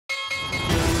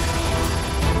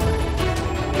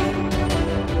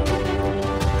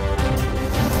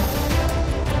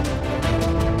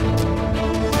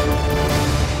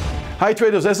Hi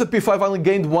traders, S&P 500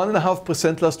 gained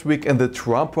 1.5% last week and the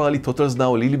Trump rally totals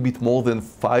now a little bit more than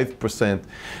 5%.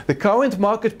 The current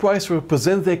market price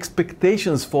represents the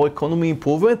expectations for economy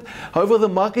improvement. However, the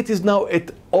market is now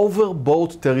at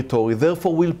overbought territory,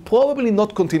 therefore will probably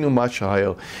not continue much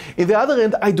higher. In the other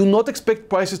end, I do not expect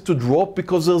prices to drop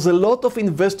because there's a lot of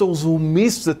investors who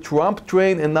missed the Trump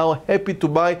train and now happy to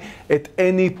buy at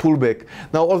any pullback.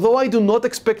 Now, although I do not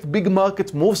expect big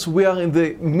market moves, we are in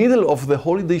the middle of the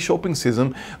holiday shopping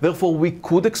season, therefore we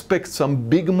could expect some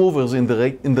big movers in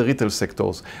the retail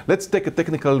sectors. Let's take a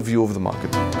technical view of the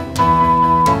market.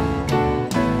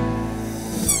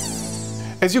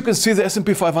 As you can see, the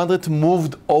S&P 500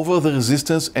 moved over the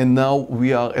resistance and now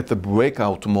we are at the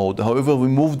breakout mode. However, we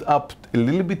moved up a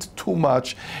little bit too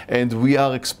much and we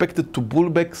are expected to pull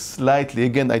back slightly.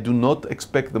 Again, I do not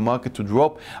expect the market to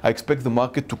drop. I expect the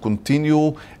market to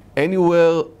continue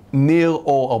anywhere near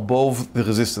or above the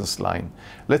resistance line.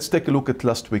 Let's take a look at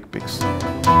last week's picks.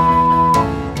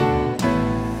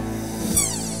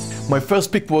 My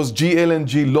first pick was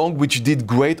GLNG long, which did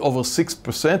great, over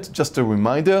 6%. Just a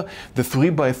reminder, the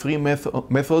 3x3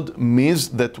 method means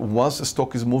that once a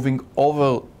stock is moving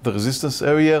over the resistance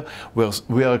area,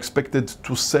 we are expected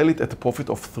to sell it at a profit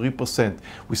of 3%.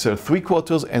 We sell 3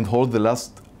 quarters and hold the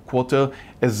last quarter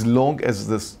as long as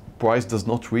this price does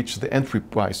not reach the entry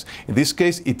price. In this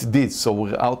case, it did, so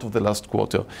we're out of the last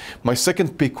quarter. My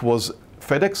second pick was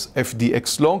FedEx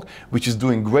FDX long, which is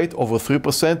doing great, over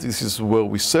 3%. This is where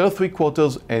we sell 3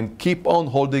 quarters and keep on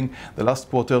holding the last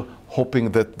quarter, hoping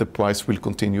that the price will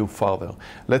continue further.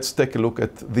 Let's take a look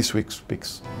at this week's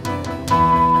picks.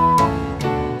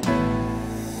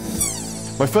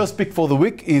 My first pick for the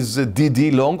week is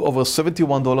DD long, over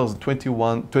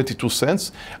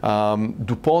 $71.22.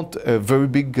 DuPont, a very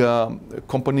big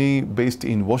company based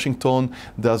in Washington,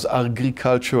 does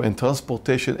agriculture and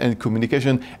transportation and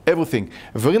communication, everything.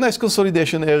 A very nice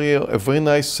consolidation area, a very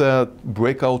nice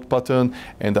breakout pattern,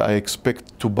 and I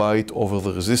expect to buy it over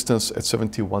the resistance at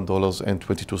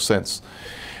 $71.22.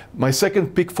 My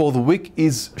second pick for the week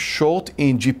is short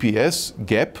in GPS,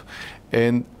 gap,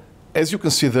 and as you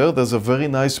can see there, there's a very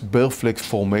nice bear flag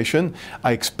formation.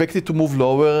 I expect it to move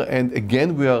lower, and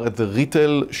again, we are at the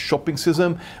retail shopping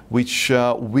season, which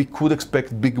we could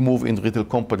expect big move in retail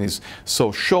companies.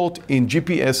 So short in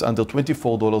GPS under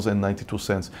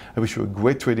 $24.92. I wish you a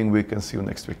great trading week and see you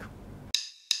next week.